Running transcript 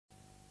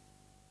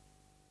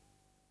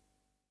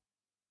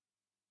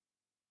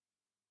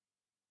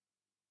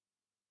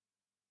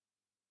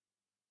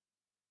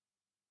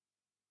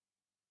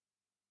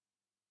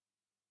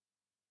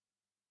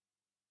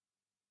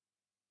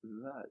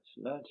Right,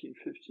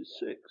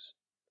 1956.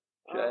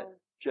 Oh.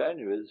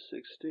 January the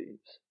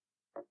 16th.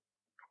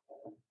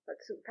 At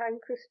St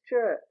Pancras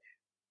Church,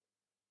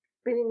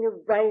 being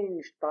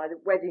arranged by the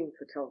wedding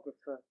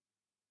photographer.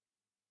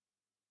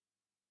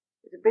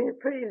 It had been a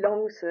pretty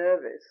long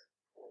service.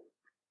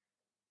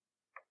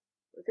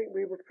 I think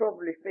we were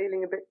probably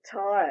feeling a bit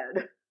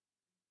tired.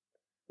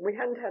 We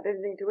hadn't had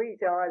anything to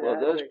eat either. Well,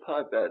 there's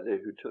Pi Badley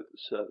who took the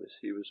service.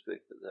 He was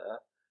vicar there,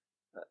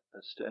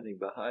 standing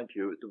behind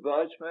you with the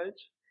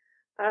bridesmaids.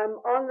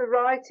 On the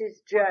right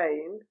is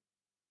Jane.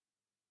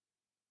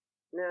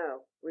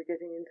 Now we're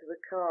getting into the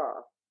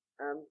car.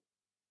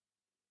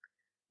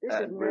 This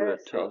and is we're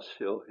at Toss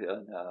Hill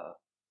here now.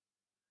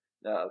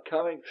 Now,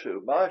 coming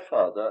through, my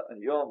father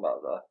and your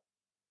mother.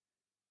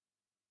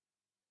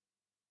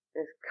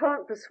 Yes,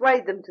 can't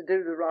persuade them to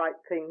do the right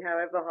thing,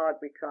 however hard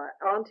we try.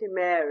 Auntie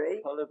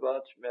Mary.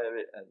 Auntie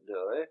Mary and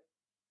Louis.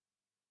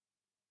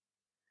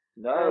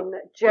 Now, and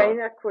Jane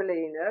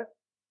Aquilina.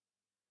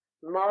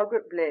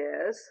 Margaret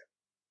Blair's.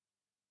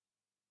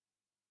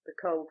 The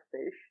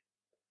Coldfish.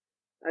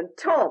 And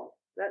Tom.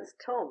 That's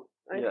Tom.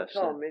 Uncle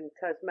Tom in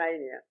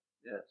Tasmania.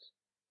 Yes.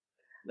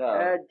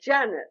 Now,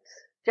 Janet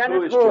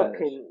Hawkins.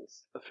 Janet?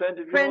 A friend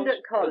of yours?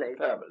 At college.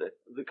 The family,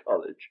 the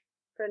college.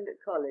 Friend at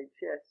college,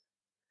 yes.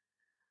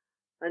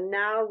 And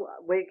now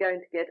we're going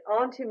to get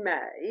Auntie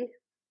May.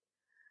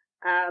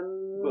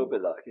 We'll be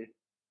lucky.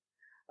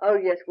 Oh,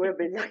 yes, we'll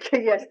be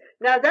lucky, yes.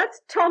 Now,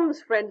 that's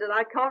Tom's friend, and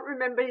I can't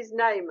remember his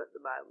name at the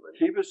moment.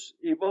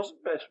 He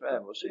wasn't best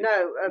man, was he?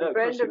 No,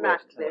 Brenda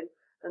Macklin.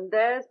 And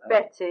there's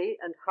Betty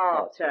and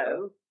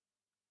Harto.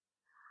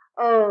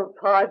 Oh,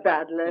 Pi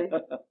Badley.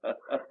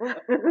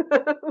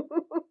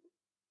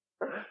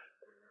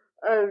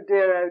 Oh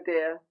dear.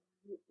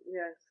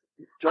 Yes.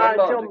 John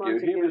Montague,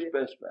 he was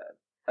best man.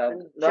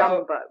 And now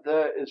Jumbo.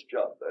 There is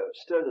Jumbo,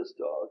 Stella's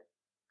dog.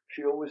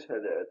 She always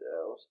had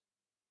Airedales.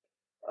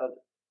 And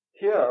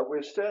here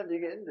we're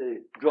standing in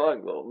the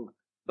drawing room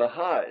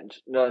behind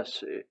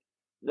Nursey.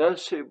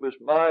 Nursey was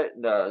my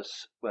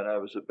nurse when I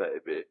was a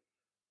baby,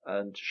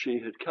 and she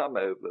had come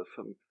over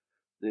from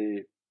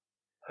the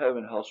Home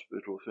and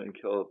Hospital for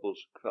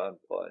Incurables, Crown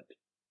Point.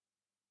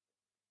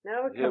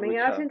 Now we're coming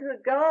out into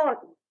the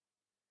garden.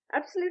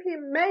 Absolutely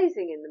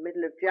amazing in the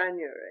middle of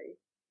January.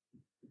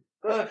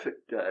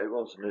 Perfect day,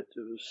 wasn't it?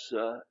 There was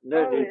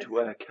no need to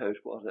wear a coat,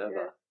 whatever.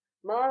 Yes.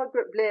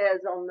 Margaret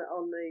Blair's on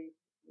the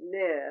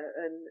near,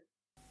 and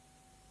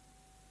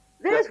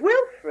there's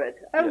Wilfred.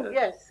 Oh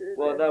yes.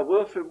 Well, now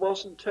Wilfred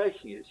wasn't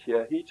taking it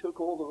here. He took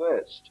all the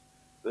rest,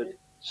 but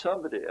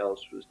somebody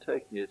else was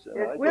taking it.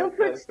 And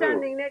Wilfred's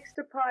standing next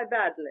to Pi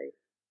Badley.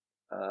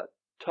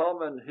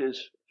 Tom and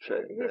his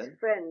friend. His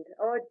friend.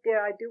 Oh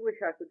dear, I do wish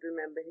I could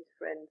remember his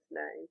friend's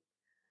name.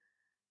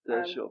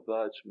 There's your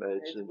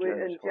bridesmaids and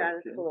Janet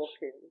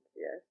Hawkins.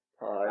 Yes.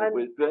 Hi,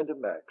 with Brenda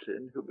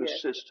Macklin, who was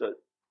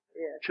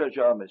Church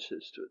Army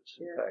sister at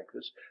St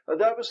Pancras. And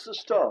that was the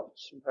staff at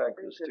St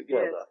Pancras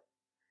together.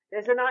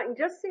 Yes, and I can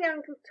just see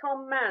Uncle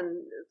Tom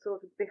Mann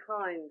sort of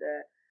behind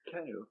there.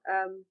 Can you?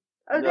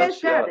 Oh, there's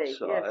Daddy.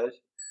 Outside.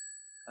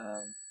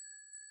 Yes.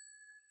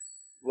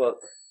 Well.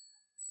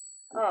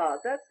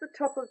 That's the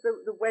top of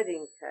the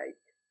wedding cake.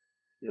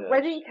 Yes. The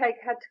wedding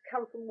cake had to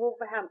come from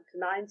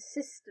Wolverhampton. I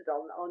insisted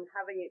on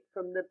having it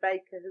from the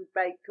baker who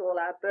baked all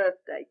our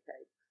birthday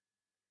cakes.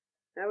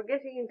 Now we're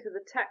getting into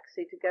the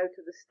taxi to go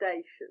to the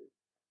station.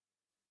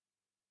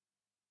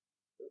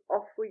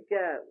 Off we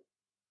go.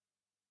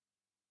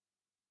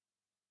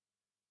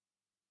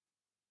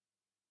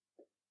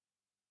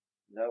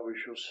 Now we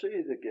shall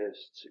see the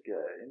guests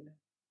again.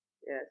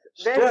 Yes.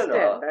 There's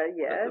Stella,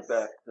 yes. At the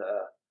back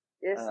there.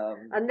 Yes.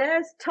 And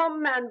there's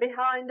Tom Mann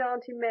behind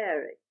Auntie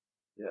Mary.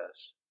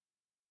 Yes.